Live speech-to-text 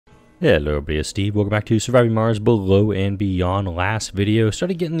Hello everybody, it's Steve. Welcome back to Surviving Mars Below and Beyond. Last video,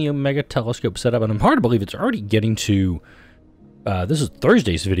 started getting the Omega telescope set up, and I'm hard to believe it's already getting to... this is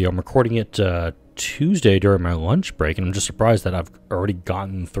Thursday's video. I'm recording it Tuesday during my lunch break, and I'm just surprised that I've already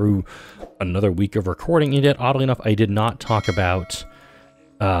gotten through another week of recording. And yet, oddly enough, I did not talk about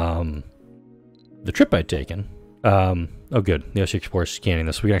the trip I'd taken. Oh good, the Ocean Explorer is scanning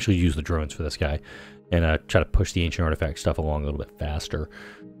this. We can actually use the drones for this guy and try to push the ancient artifact stuff along a little bit faster.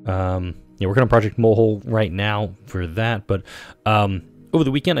 Yeah, working on Project Molehole right now for that, but over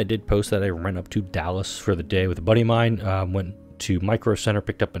the weekend I did post that I went up to Dallas for the day with a buddy of mine. Went to Micro Center,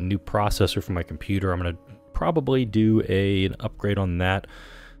 picked up a new processor for my computer. I'm going to probably do an upgrade on that.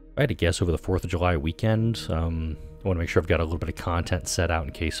 I had to guess over the 4th of July weekend. I want to make sure I've got a little bit of content set out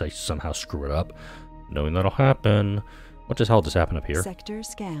in case I somehow screw it up. Knowing that'll happen. What the hell just happened up here? Sector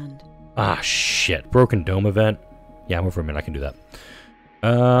scanned. Ah, shit. Broken dome event. Yeah, I'm over a minute. I can do that.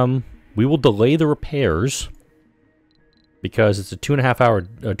 We will delay the repairs because it's a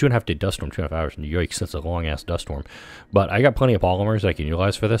 2.5 day dust storm, 2.5 hours, and yikes, that's a long-ass dust storm. But I got plenty of polymers I can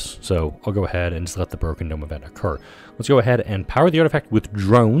utilize for this, so I'll go ahead and just let the broken dome event occur. Let's go ahead and power the artifact with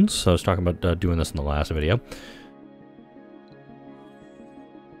drones. So I was talking about doing this in the last video.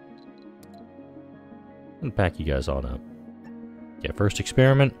 And pack you guys all up. Yeah, first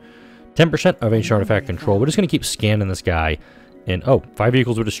experiment. 10% of ancient artifact control. We're just going to keep scanning this guy. And, oh, 5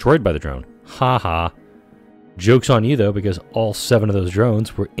 vehicles were destroyed by the drone. Haha. Joke's on you, though, because all 7 of those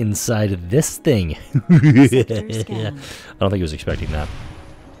drones were inside of this thing. I don't think he was expecting that.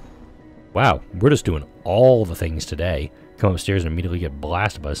 Wow, we're just doing all the things today. Come upstairs and immediately get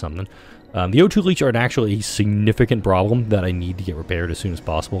blasted by something. The O2 leaks are actually a significant problem that I need to get repaired as soon as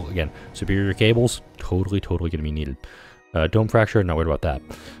possible. Again, superior cables, totally going to be needed. Dome fracture, not worried about that.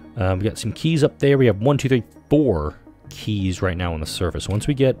 We got some keys up there. We have 1, 2, 3, 4 keys right now on the surface. Once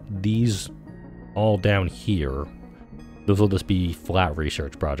we get these all down here, those will just be flat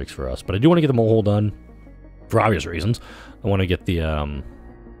research projects for us. But I do want to get the molehole done for obvious reasons. I want to get the I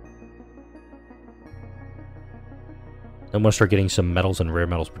want to start getting some metals and rare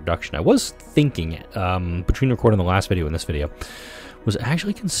metals production. I was thinking, between recording the last video and this video, was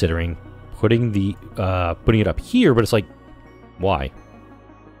actually considering putting it up here, but it's like, why?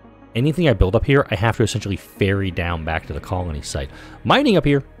 Anything I build up here, I have to essentially ferry down back to the colony site. Mining up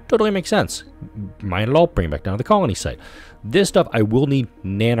here totally makes sense. Mine it all, bring it back down to the colony site. This stuff I will need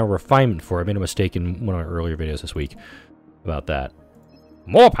nano refinement for. I made a mistake in one of my earlier videos this week about that.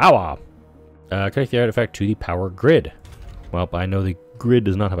 More power! Connect the artifact to the power grid. Well, I know the grid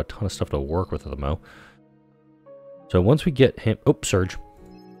does not have a ton of stuff to work with at the moment. So once we get him... Oh, surge.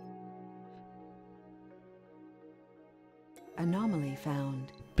 Anomaly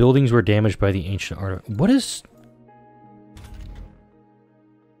found. Buildings were damaged by the ancient artifact. What is...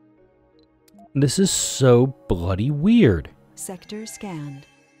 This is so bloody weird. Sector scanned.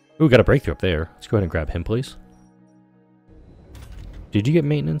 Ooh, got a breakthrough up there. Let's go ahead and grab him, please. Did you get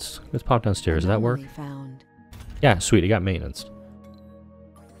maintenance? Let's pop downstairs. Does that work? Found. Yeah, sweet. I got maintenance.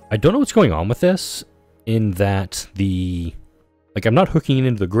 I don't know what's going on with this, in that the... Like, I'm not hooking it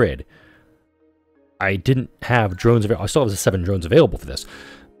into the grid. I didn't have drones available. I still have the 7 drones available for this.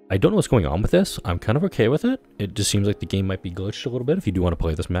 I don't know what's going on with this. I'm kind of okay with it. It just seems like the game might be glitched a little bit. If you do want to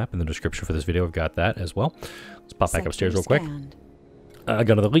play this map, in the description for this video, I've got that as well. Let's pop back upstairs real quick. I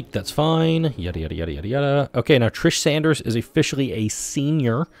got another leak. That's fine. Yada, yada, yada, yada, yada. Okay, now Trish Sanders is officially a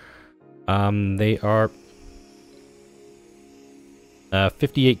senior. They are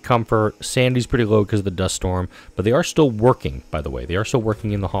 58 comfort. Sandy's pretty low because of the dust storm. But they are still working, by the way. They are still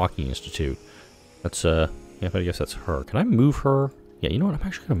working in the Hockey Institute. That's, yeah, I guess that's her. Can I move her? Yeah, you know what? I'm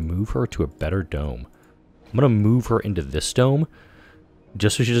actually going to move her to a better dome. I'm going to move her into this dome,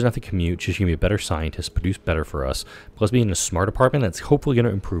 just so she doesn't have to commute. She's going to be a better scientist, produce better for us. Plus being in a smart apartment, that's hopefully going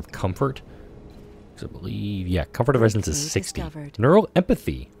to improve comfort. Because I believe, yeah, comfort of residence is 60. Neural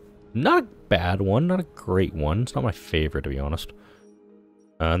empathy. Not a bad one, not a great one. It's not my favorite, to be honest.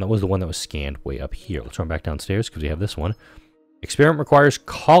 And that was the one that was scanned way up here. Let's run back downstairs, because we have this one. Experiment requires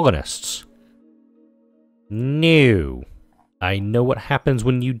colonists. No. I know what happens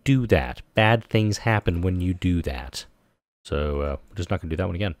when you do that. Bad things happen when you do that. So, we're just not going to do that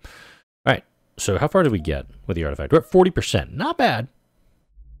one again. Alright, so how far did we get with the artifact? We're at 40%. Not bad.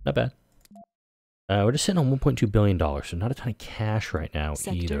 Not bad. We're just sitting on $1.2 billion, so not a ton of cash right now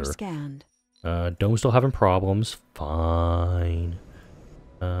either. Scanned. Dome's still having problems. Fine.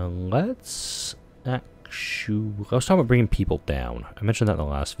 Let's actually... I was talking about bringing people down. I mentioned that in the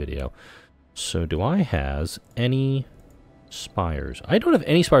last video. So, do I have any... spires. I don't have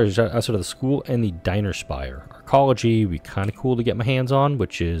any spires outside of the school and the diner spire. Arcology would be kind of cool to get my hands on,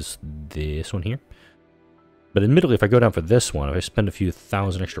 which is this one here. But admittedly, if I go down for this one, if I spend a few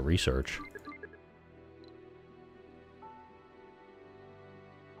thousand extra research...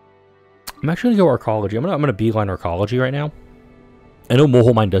 I'm actually going to go Arcology. I'm gonna beeline Arcology right now. I know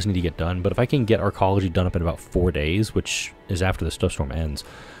Mole Mine does need to get done, but if I can get Arcology done up in about 4 days, which is after the Stuff Storm ends,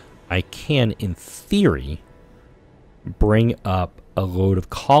 I can, in theory, bring up a load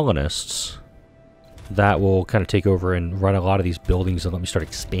of colonists that will kind of take over and run a lot of these buildings and let me start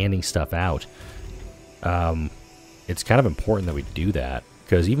expanding stuff out. It's kind of important that we do that,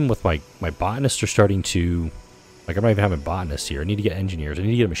 because even with my botanists are starting to... Like, I'm not even having botanists here. I need to get engineers. I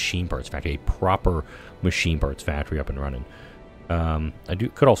need to get a machine parts factory, a proper machine parts factory up and running. I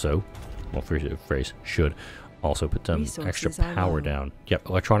could also, well, phrase, should also put some extra power down. Yep,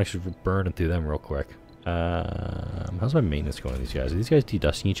 electronics is burning through them real quick. How's my maintenance going on these guys? Are these guys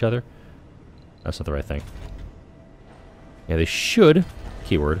de-dusting each other? That's not the right thing. Yeah, they should,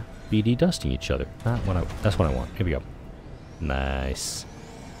 keyword, be de-dusting each other. That's what I want. Here we go. Nice.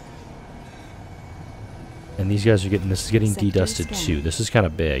 And these guys are getting de-dusted too. This is kind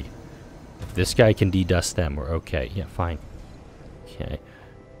of big. If this guy can de-dust them, we're okay. Yeah, fine. Okay.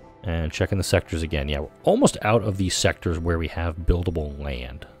 And checking the sectors again. Yeah, we're almost out of these sectors where we have buildable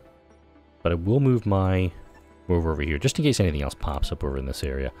land. But I will move my rover over here, just in case anything else pops up over in this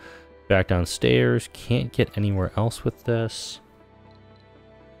area. Back downstairs. Can't get anywhere else with this.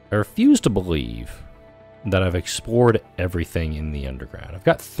 I refuse to believe that I've explored everything in the underground. I've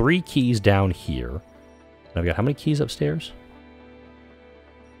got 3 keys down here. And I've got how many keys upstairs?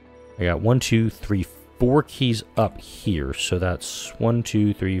 I got 1, 2, 3, 4 keys up here. So that's 1,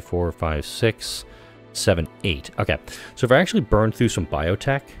 2, 3, 4, 5, 6, 7, 8. Okay. So if I actually burn through some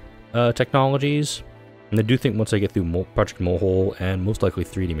biotech technologies, and I do think once I get through Project Molehole and most likely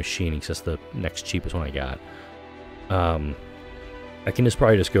 3D machining, because that's the next cheapest one I got, I can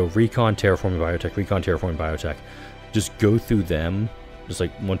probably just go recon, terraforming biotech, recon, terraforming biotech. Just go through them, just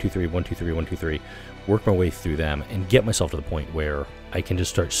like 1, 2, 3, 1, 2, 3, 1, 2, 3. Work my way through them and get myself to the point where I can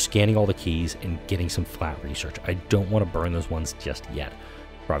just start scanning all the keys and getting some flat research. I don't want to burn those ones just yet,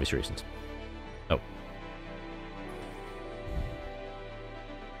 for obvious reasons. Oh.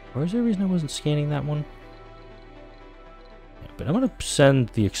 Or is there a reason I wasn't scanning that one? Yeah, but I'm going to send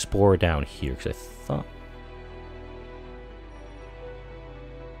the Explorer down here, because I thought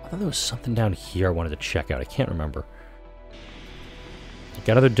there was something down here I wanted to check out. I can't remember.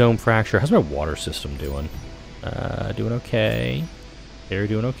 Got another dome fracture. How's my water system doing? Doing okay. They're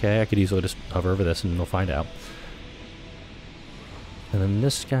doing okay. I could easily just hover over this and we'll find out. And then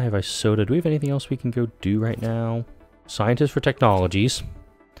this guy, if I soda, do we have anything else we can go do right now? Scientists for technologies.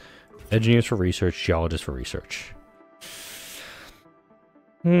 Engineers for research. Geologists for research.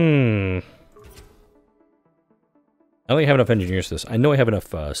 I don't think I have enough engineers for this. I know I have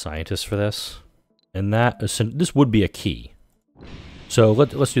enough scientists for this. And this would be a key. So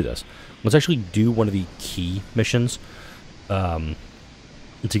let's do this. Let's actually do one of the key missions to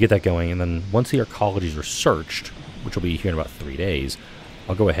get that going. And then once the arcology is researched, which will be here in about 3 days,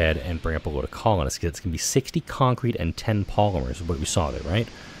 I'll go ahead and bring up a load of colonists. It's going to be 60 concrete and 10 polymers, is what we saw there, right?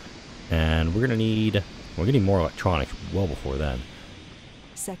 And we're going to need more electronics well before then.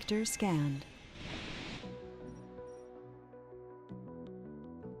 Sector scanned.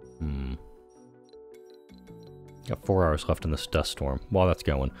 Got 4 hours left in this dust storm. While that's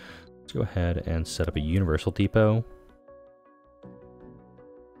going, let's go ahead and set up a universal depot.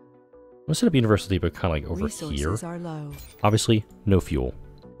 Let's set up a universal depot kind of like over here. Are low. Obviously, no fuel,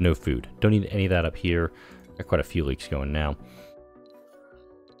 no food. Don't need any of that up here. Got quite a few leaks going now.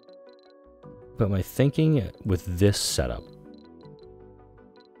 But my thinking with this setup,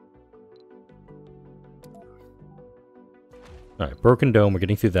 alright, Broken Dome, we're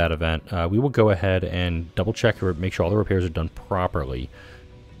getting through that event. We will go ahead and double check or make sure all the repairs are done properly.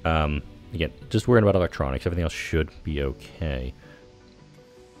 Again, just worrying about electronics. Everything else should be okay.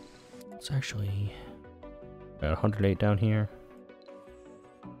 It's actually got 108 down here.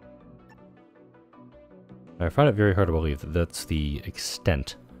 I find it very hard to believe that that's the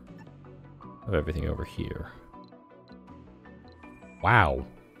extent of everything over here. Wow.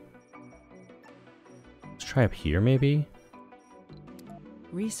 Let's try up here, maybe?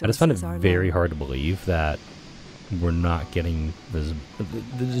 I just find it very hard to believe that we're not getting this.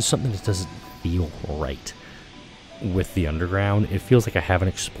 There's something that doesn't feel right with the underground. It feels like I haven't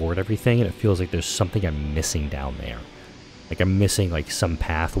explored everything, and it feels like there's something I'm missing down there. Like I'm missing like some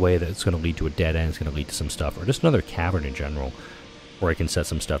pathway that's going to lead to a dead end, it's going to lead to some stuff, or just another cavern in general. where I can set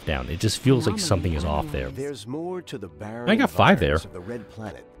some stuff down. It just feels like something is off there. There's more to the barren I got 5 there. of the red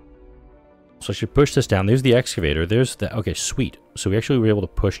planet. So I should push this down. There's the excavator. There's the... Okay, sweet. So we actually were able to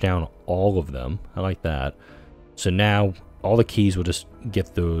push down all of them. I like that. So now all the keys will just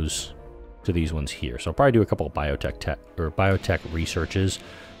get those to these ones here. So I'll probably do a couple of biotech researches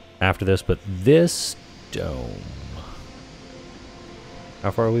after this. But this dome...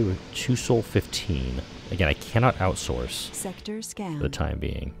 How far are we? We're 2 Sol 15. Again, I cannot outsource Sector scan. for the time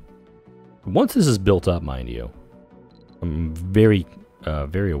being. Once this is built up, mind you, I'm very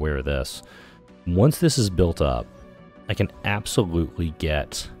aware of this. Once this is built up, I can absolutely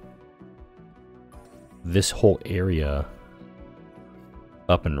get this whole area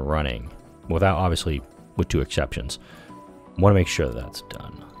up and running, without, obviously, with 2 exceptions. I want to make sure that that's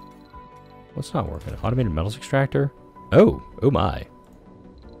done. What's not working? Automated metals extractor? Oh my.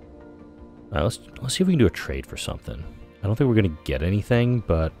 Let's see if we can do a trade for something. I don't think we're going to get anything,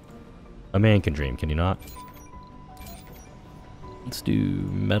 but a man can dream, can you not? Let's do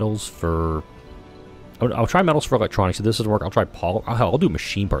metals for... I'll try metals for electronics. If this doesn't work, I'll try I'll do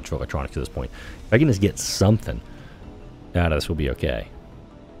machine parts for electronics at this point. If I can just get something out of this, will be okay.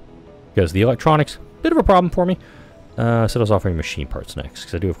 Because the electronics, bit of a problem for me. So I was offering machine parts next,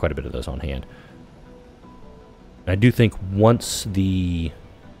 because I do have quite a bit of those on hand. I do think once the...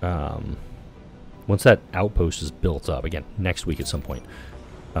 once that outpost is built up, again, next week at some point,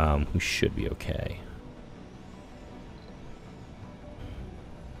 we should be okay.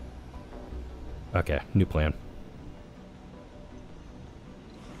 Okay, new plan.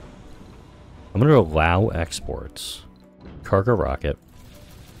 I'm going to allow exports. Cargo rocket.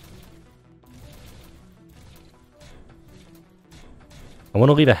 I want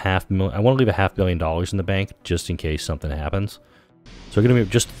to leave $500 million in the bank just in case something happens. So we're going to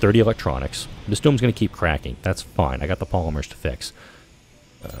be just 30 electronics. This dome's going to keep cracking. That's fine. I got the polymers to fix.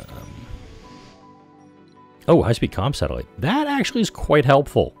 Oh, high-speed comm satellite. That actually is quite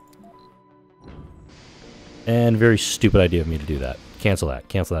helpful. And very stupid idea of me to do that. Cancel that.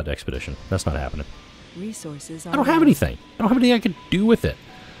 Cancel that expedition. That's not happening. Resources I don't have anything. I don't have anything I can do with it.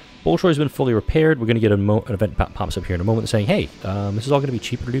 Bolshoy's been fully repaired. We're going to get an event pops up here in a moment saying, hey, this is all going to be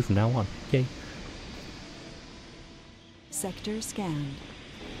cheaper to do from now on. Okay. Sector scanned.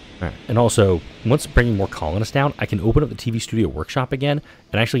 Alright, and also, once bringing more colonists down, I can open up the TV studio workshop again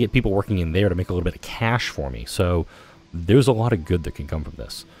and actually get people working in there to make a little bit of cash for me. So, there's a lot of good that can come from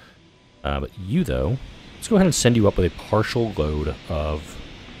this. But you, though, let's go ahead and send you up with a partial load of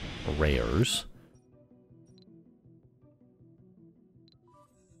rares.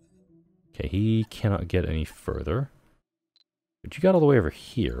 Okay, he cannot get any further. But you got all the way over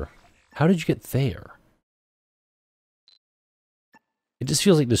here. How did you get there? It just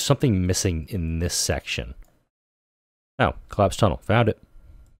feels like there's something missing in this section. Oh, collapsed tunnel. Found it.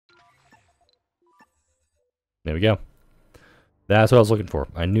 There we go. That's what I was looking for.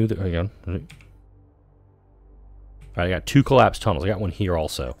 I knew that... Hang on. Alright, I got 2 collapsed tunnels. I got one here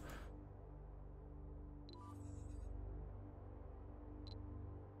also.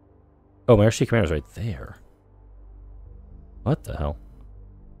 Oh, my RC commander's right there. What the hell?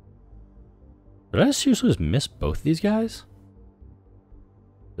 Did I seriously just miss both of these guys?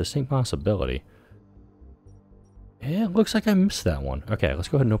 Distinct possibility. Yeah, it looks like I missed that one. Okay, let's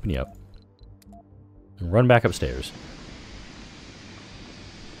go ahead and open you up. And run back upstairs.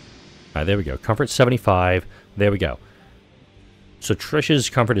 Alright, there we go. Comfort 75. There we go. So Trish's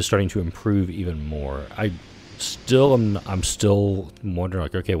comfort is starting to improve even more. I'm still wondering,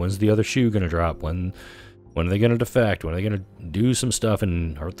 like, okay, when's the other shoe going to drop? When are they going to defect? When are they going to do some stuff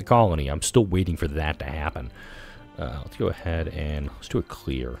and hurt the colony? I'm still waiting for that to happen. Let's go ahead and let's do a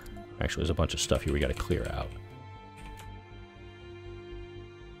clear. Actually, there's a bunch of stuff here we got to clear out.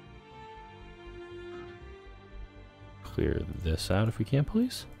 Clear this out if we can,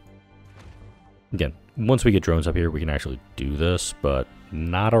 please. Again, once we get drones up here, we can actually do this, but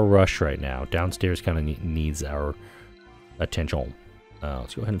not a rush right now. Downstairs kind of needs our attention.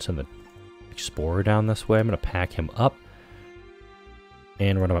 Let's go ahead and send the Explorer down this way. I'm going to pack him up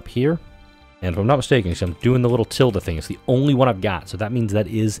and run him up here. And if I'm not mistaken, so I'm doing the little tilde thing. It's the only one I've got, so that means that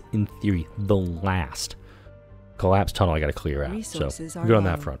is, in theory, the last collapsed tunnel I got to clear out. Resources So, are good on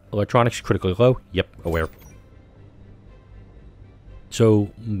low. that front. Electronics critically low. Yep, aware.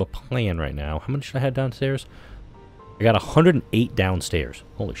 So, the plan right now, how many should I have downstairs? I got 108 downstairs.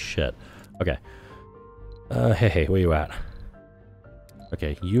 Holy shit. Okay. Hey, where you at?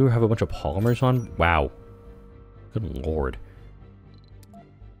 Okay, you have a bunch of polymers on? Wow. Good lord.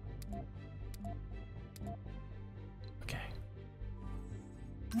 Okay.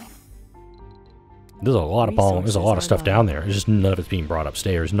 There's a lot of pollen. There's a lot of Resources stuff are down low. there. It's just none of it's being brought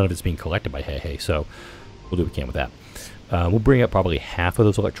upstairs. None of it's being collected by Hey. So we'll do what we can with that. We'll bring up probably half of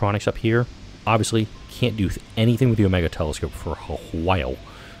those electronics up here. Obviously, can't do anything with the Omega telescope for a while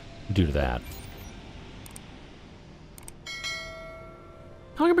due to that.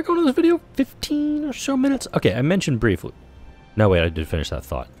 How long have I been going on this video? 15 or so minutes? Okay, I mentioned briefly. No, wait, I did finish that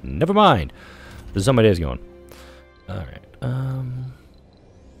thought. Never mind. This is how my day's going. Alright,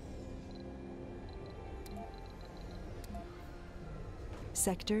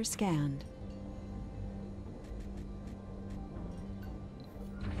 Sector scanned.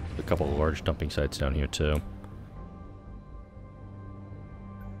 a couple of large dumping sites down here, too.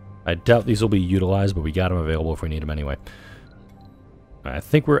 I doubt these will be utilized, but we got them available if we need them anyway. I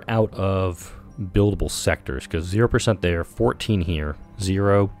think we're out of buildable sectors, because 0% there, 14 here,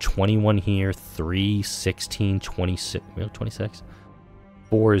 0, 21 here, 3, 16, 26, 26?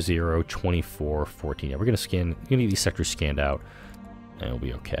 4, 0, 24, 14. Yeah, we're going to get these sectors scanned out, and it'll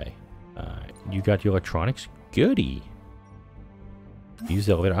be okay. You got your electronics? Goody. Use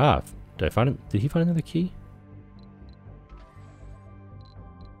the elevator. Ah, did I find it? Did he find another key?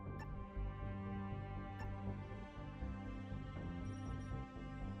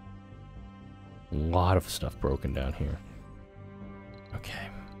 A lot of stuff broken down here. Okay.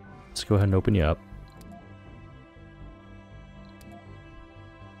 Let's go ahead and open you up.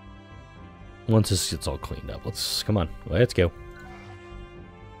 Once this gets all cleaned up, come on, let's go.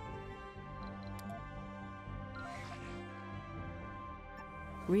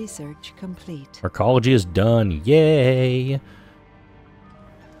 Research complete. Arcology is done. Yay!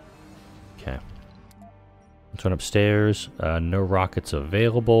 Okay. Let's run upstairs. No rockets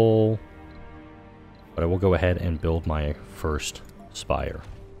available. But I will go ahead and build my first spire.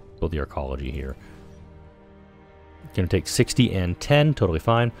 Build the arcology here. Gonna take 60 and 10, totally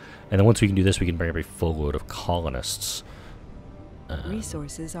fine. And then once we can do this, we can bring up a full load of colonists.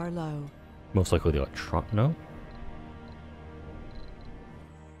 Resources are low. Most likely the no?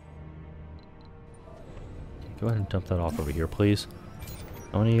 Go ahead and dump that off over here, please.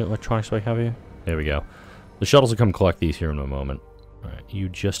 How many electronics do I have here? There we go. The shuttles will come collect these here in a moment. Alright, you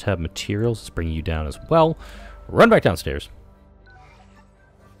just have materials. Let's bring you down as well. Run back downstairs.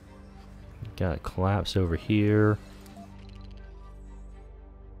 Got it collapsed over here.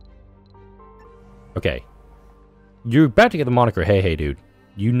 Okay. You're about to get the moniker, hey, dude.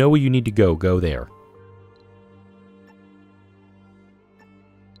 You know where you need to go. Go there.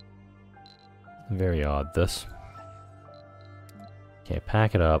 Very odd, this. Okay,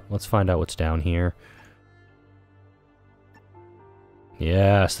 pack it up. Let's find out what's down here.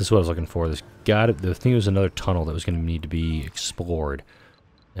 Yes, this is what I was looking for. This got it. The thing was another tunnel that was going to need to be explored.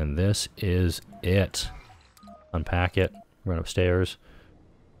 And this is it. Unpack it. Run upstairs.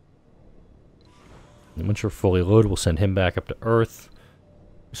 And once you're fully loaded, we'll send him back up to Earth.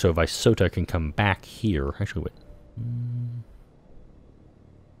 So Visota can come back here. Actually, wait.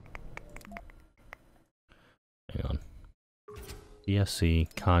 Hang on.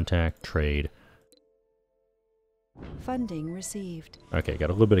 DSC, contact, trade. Funding received. Okay, got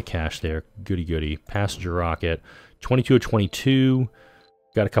a little bit of cash there. Goody goody. Passenger rocket. 22 of 22.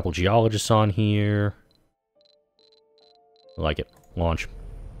 Got a couple geologists on here. I like it. Launch.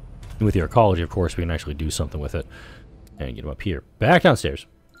 And with the arcology, of course, we can actually do something with it. And get them up here. Back downstairs.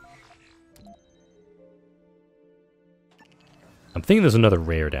 I'm thinking there's another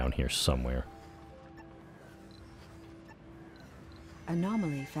rare down here somewhere.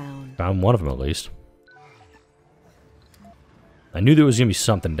 Anomaly found. Found one of them at least. I knew there was going to be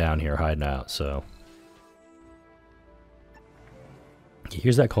something down here hiding out, so. Okay,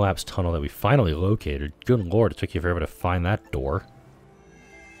 here's that collapsed tunnel that we finally located. Good lord, it took you forever to find that door.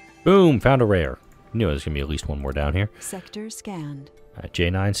 Boom, found a rare. Knew there was going to be at least one more down here. Sector scanned. Alright,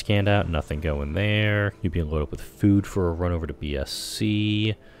 J9 scanned out, nothing going there. You're being loaded up with food for a run over to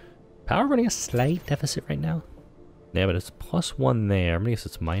BSC. Power running a slight deficit right now. Yeah, but it's +1 there. I guess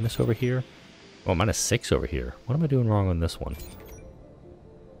it's minus over here. Oh, -6 over here. What am I doing wrong on this one?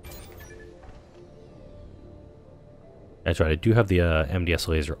 That's right, I do have the MDS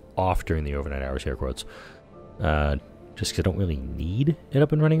laser off during the overnight hours, air quotes. Just because I don't really need it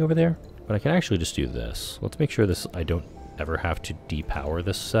up and running over there. But I can actually just do this. Let's make sure I don't ever have to depower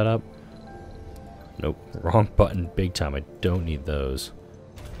this setup. Nope, wrong button big time. I don't need those.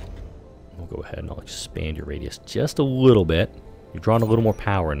 We'll go ahead and I'll expand your radius just a little bit. You're drawing a little more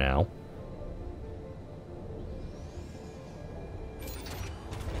power now.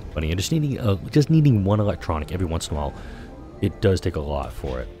 Funny, and just needing one electronic every once in a while, it does take a lot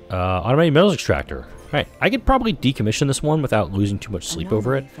for it. Automated metals extractor. Right, I could probably decommission this one without losing too much sleep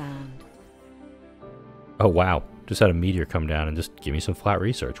over it. Anomaly found. Oh, wow. Just had a meteor come down and just give me some flat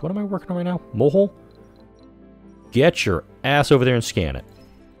research. What am I working on right now? Mole? Get your ass over there and scan it.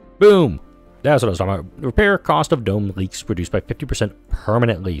 Boom! That's what I was talking about. Repair cost of dome leaks reduced by 50%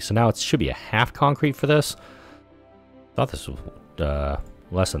 permanently. So now it should be a half concrete for this. Thought this was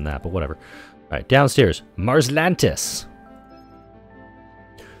less than that, but whatever. All right, downstairs. Marslantis.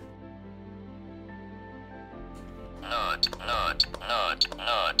 Not.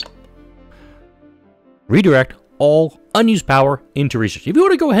 Redirect all unused power into research. If you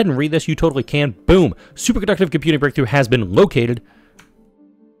want to go ahead and read this, you totally can. Boom. Superconductive computing breakthrough has been located.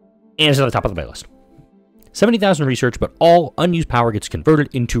 And it's at the top of the playlist. 70,000 research, but all unused power gets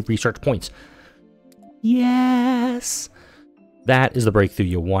converted into research points. Yes. That is the breakthrough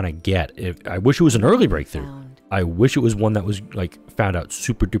you want to get. I wish it was an early breakthrough. I wish it was one that was like found out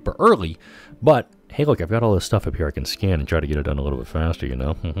super duper early. But hey, look, I've got all this stuff up here I can scan and try to get it done a little bit faster, you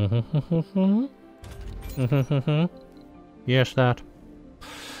know. Yes, that.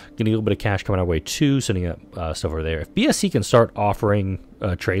 Getting a little bit of cash coming our way too, sending up stuff over there. If BSC can start offering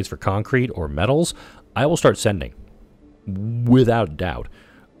trades for concrete or metals, I will start sending. Without a doubt.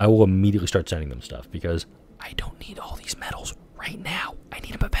 I will immediately start sending them stuff because I don't need all these metals right now. I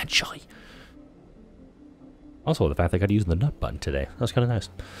need them eventually. Also, the fact that I got to use the nut button today. That's kind of nice.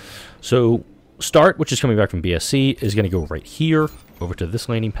 So, Start, which is coming back from BSC, is going to go right here over to this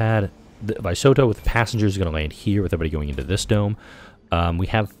landing pad. The Visoto with the passengers is going to land here with everybody going into this dome. We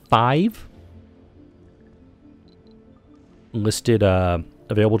have 5 listed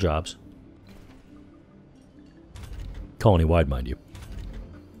available jobs. Colony-wide, mind you.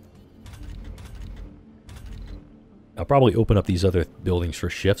 I'll probably open up these other buildings for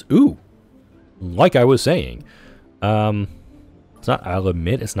shifts. Ooh! Like I was saying. It's not, I'll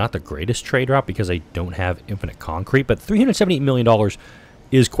admit, it's not the greatest trade route because I don't have infinite concrete, but $378 million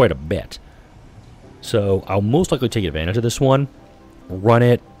is quite a bit. So I'll most likely take advantage of this one. Run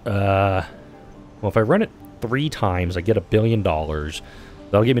it, well, if I run it 3 times, I get $1 billion.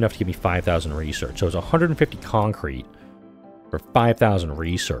 That'll give me enough to give me 5,000 research. So it's 150 concrete for 5,000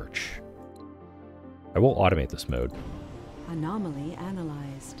 research. I will automate this mode. Anomaly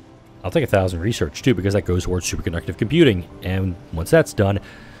analyzed. I'll take 1,000 research too because that goes towards superconductive computing. And once that's done,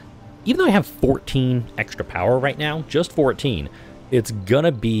 even though I have 14 extra power right now, just 14, it's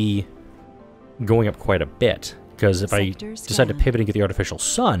gonna be going up quite a bit. Because if I decide to pivot and get the artificial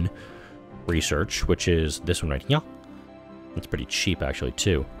sun research, which is this one right here, it's pretty cheap actually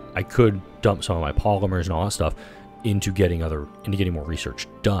too. I could dump some of my polymers and all that stuff into getting more research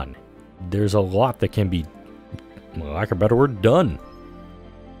done. There's a lot that can be, lack of a better word, done.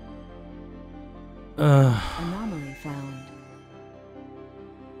 Anomaly found.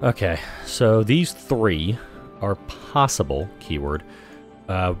 Okay, so these 3 are possible, keyword,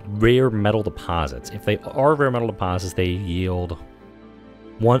 rare metal deposits. If they are rare metal deposits, they yield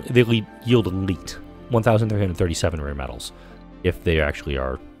elite 1,337 rare metals. If they actually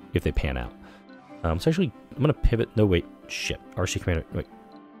are, if they pan out. So actually, I'm gonna pivot. No, wait, shit. RC Commander. Wait,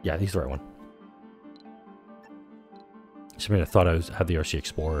 yeah, he's the right one. I thought I had the RC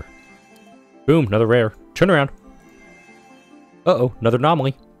Explorer. Boom, another rare. Turn around. Uh-oh, another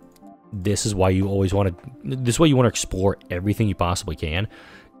anomaly. This is why you always want to... This is why you want to explore everything you possibly can.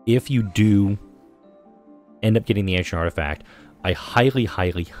 If you do end up getting the ancient artifact, I highly,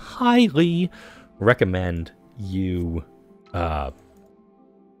 highly, highly recommend you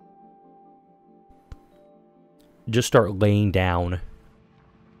just start laying down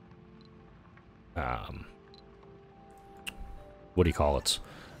what do you call it?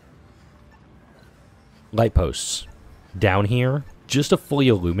 Light posts down here just to fully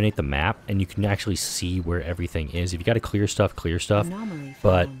illuminate the map, and you can actually see where everything is. If you got to clear stuff, clear stuff.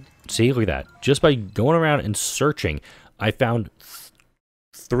 But see, look at that. Just by going around and searching, I found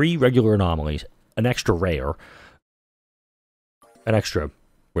 3 regular anomalies, an extra rare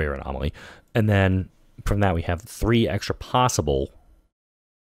anomaly, and then from that we have 3 extra possible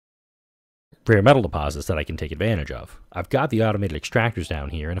rare metal deposits that I can take advantage of. I've got the automated extractors down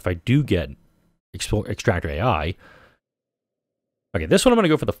here, and if I do get extractor AI... Okay, this one I'm going to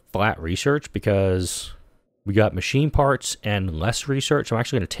go for the flat research because we got machine parts and less research. I'm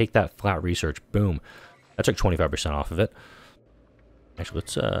actually going to take that flat research. Boom. That took 25% off of it. Actually,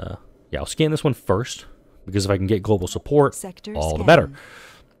 let's, yeah, I'll scan this one first because if I can get global support, all the better.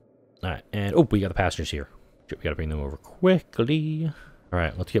 All right, and, oh, we got the passengers here. We got to bring them over quickly. All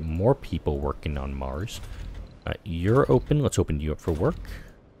right, let's get more people working on Mars. All right, you're open. Let's open you up for work.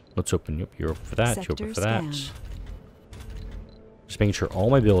 Let's open you up. You're open for that. You're open for that. Just making sure all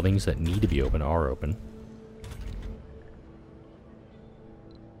my buildings that need to be open are open.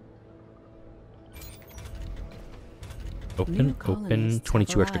 Open. colonists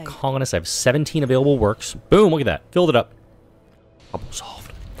 22 have extra arrived. colonists. I have 17 available works. Boom, look at that. Filled it up. Problem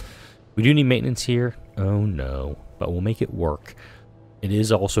solved. We do need maintenance here. Oh no. But we'll make it work. It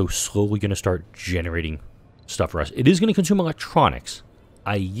is also slowly going to start generating stuff for us. It is going to consume electronics.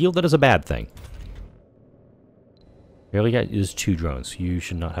 I yield that as a bad thing. We only got is 2 drones. You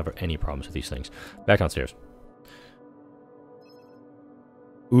should not have any problems with these things. Back downstairs.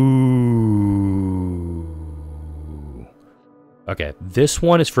 Ooh. Okay, this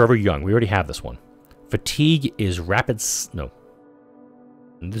one is Forever Young. We already have this one. Fatigue is rapid... No.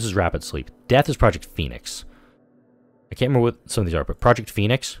 This is Rapid Sleep. Death is Project Phoenix. I can't remember what some of these are, but Project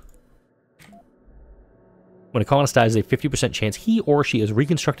Phoenix. When a colonist dies, there's a 50% chance he or she is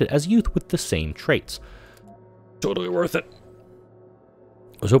reconstructed as youth with the same traits. Totally worth it.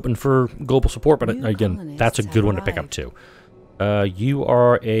 I was hoping for global support, but again, that's a good one to pick up too. You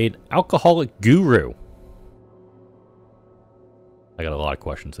are an alcoholic guru. I got a lot of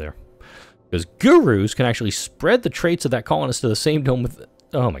questions there. Because gurus can actually spread the traits of that colonist to the same dome with...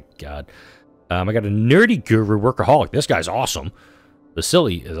 Oh my god. I got a nerdy guru workaholic. This guy's awesome. The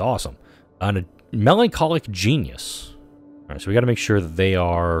silly is awesome. And a melancholic genius. Alright, so we got to make sure that they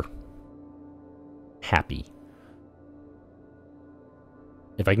are happy.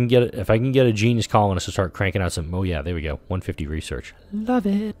 If I can get a genius colonist to start cranking out some... Oh yeah, there we go. 150 research. Love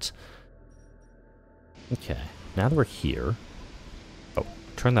it. Okay, now that we're here... Oh,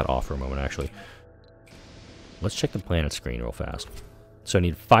 turn that off for a moment, actually. Let's check the planet screen real fast. So I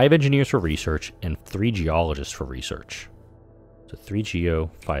need 5 engineers for research and 3 geologists for research. So 3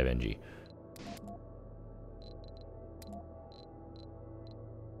 geo, 5 NG.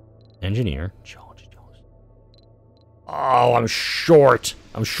 Engineer, geology, geologist. Oh, I'm short.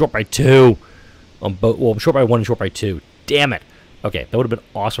 I'm short by 2. Well, I'm short by 1 and short by 2. Damn it. Okay, that would have been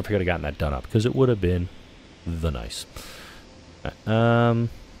awesome if I could have gotten that done up, because it would have been the nice. Now,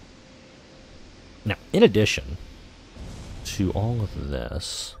 in addition to all of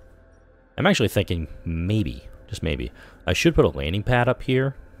this, I'm actually thinking maybe, just maybe, I should put a landing pad up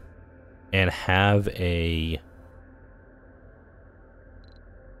here and have a...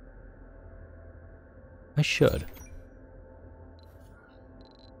 I should.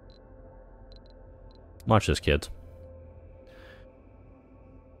 Watch this, kids.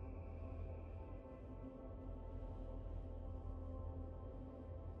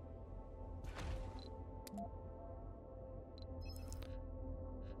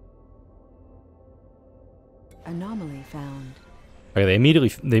 Anomaly found. Okay, they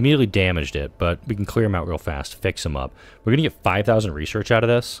immediately damaged it, but we can clear them out real fast, fix them up. We're gonna get 5,000 research out of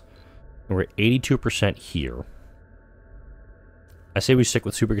this, and we're at 82% here. I say we stick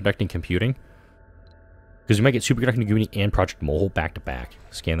with superconducting computing, because we might get superconducting computing and Project Mole back to back.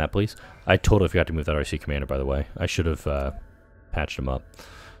 Scan that, please. I totally forgot to move that RC commander, by the way. I should have patched him up.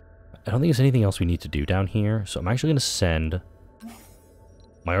 I don't think there's anything else we need to do down here, so I'm actually gonna send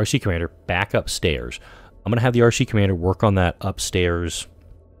my RC commander back upstairs. I'm going to have the RC commander work on that upstairs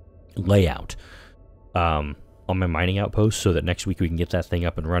layout on my mining outpost so that next week we can get that thing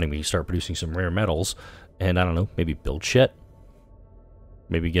up and running. We can start producing some rare metals and, I don't know, maybe build shit.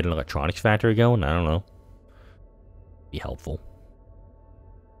 Maybe get an electronics factory going. I don't know. Be helpful.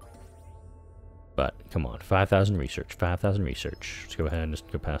 But, come on. 5,000 research. 5,000 research. Let's go ahead and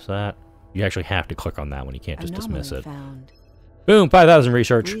just go past that. You actually have to click on that one. You can't just dismiss it. Found. Boom! 5,000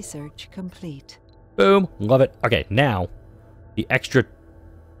 research. Research complete. Boom. Love it. Okay, now, the extra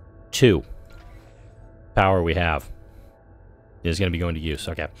 2 power we have is going to be going to use.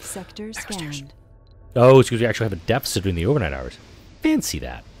 Okay. Sector scanned. Oh, it's because we actually have a deficit during the overnight hours. Fancy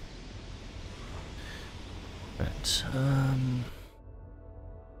that. Right.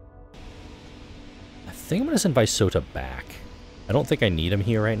 I think I'm going to send Visota back. I don't think I need him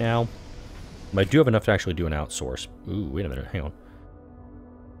here right now. But I do have enough to actually do an outsource. Ooh, wait a minute. Hang on.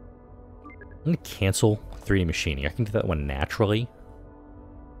 I'm going to cancel 3D machining. I can do that one naturally.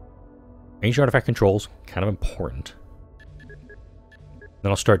 Range artifact controls, kind of important.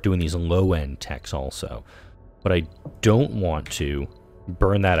 Then I'll start doing these low-end techs also. But I don't want to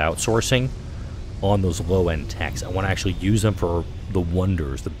burn that outsourcing on those low-end techs. I want to actually use them for the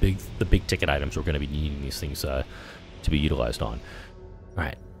wonders, the big ticket items we're going to be needing these things to be utilized on. All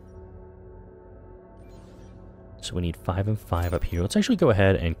right. So we need 5 and 5 up here. Let's actually go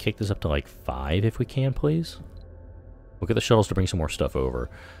ahead and kick this up to like 5 if we can, please. We'll get the shuttles to bring some more stuff over.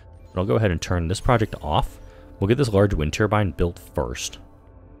 And I'll go ahead and turn this project off. We'll get this large wind turbine built first.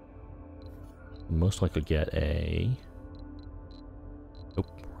 Most likely get a... Oh,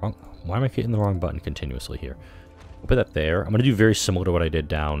 wrong. Why am I hitting the wrong button continuously here? We'll put that there. I'm going to do very similar to what I did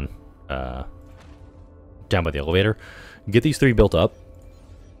down by the elevator. Get these 3 built up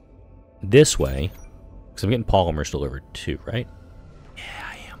this way, because I'm getting polymers delivered too, right? Yeah,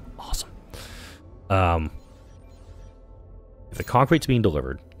 I am. Awesome. If the concrete's being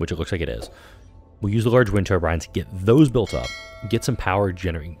delivered, which it looks like it is, we'll use the large wind turbines, get those built up, get some power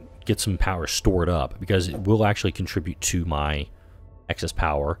stored up, because it will actually contribute to my excess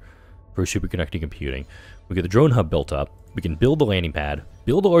power for superconducting computing. We get the drone hub built up, we can build the landing pad,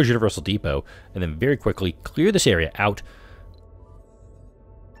 build a large universal depot, and then very quickly clear this area out.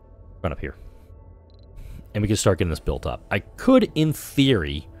 Run up here. And we can start getting this built up. I could, in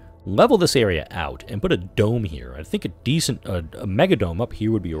theory, level this area out and put a dome here. I think a mega dome up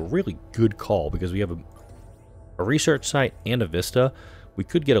here would be a really good call, because we have a research site and a vista. We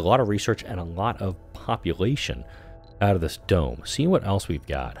could get a lot of research and a lot of population out of this dome. See what else we've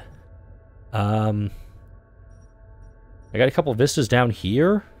got. I got a couple of vistas down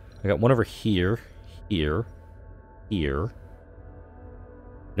here. I got one over here, here.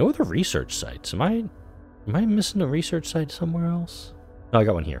 No other research sites. Am I missing a research site somewhere else? No, I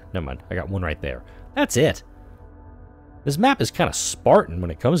got one here. Never mind. I got one right there. That's it. This map is kind of Spartan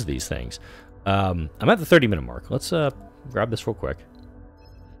when it comes to these things. I'm at the 30-minute mark. Let's grab this real quick.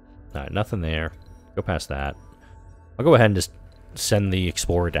 All right, nothing there. Go past that. I'll go ahead and just send the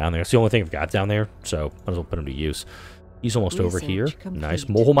Explorer down there. It's the only thing I've got down there, so might as well put him to use. He's almost over here. Complete. Nice.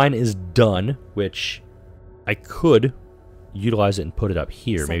 Mole mine is done, which I could utilize it and put it up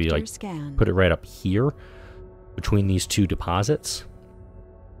here. Maybe like scanned. put it right up here between these 2 deposits.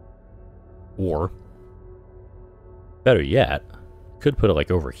 Or, better yet, could put it like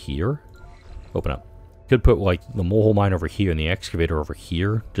over here. Open up. Could put like the mole mine over here and the excavator over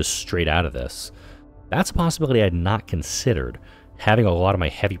here, just straight out of this. That's a possibility I had not considered, having a lot of my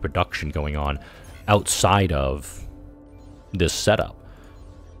heavy production going on outside of this setup.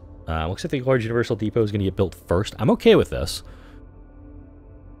 Looks like the large universal depot is going to get built first. I'm okay with this.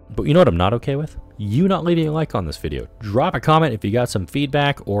 But you know what I'm not okay with? You not leaving a like on this video. Drop a comment if you got some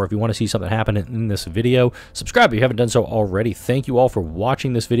feedback, or if you want to see something happen in this video. Subscribe if you haven't done so already. Thank you all for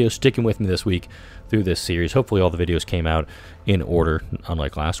watching this video, sticking with me this week through this series. Hopefully all the videos came out in order,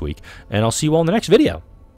 unlike last week. And I'll see you all in the next video.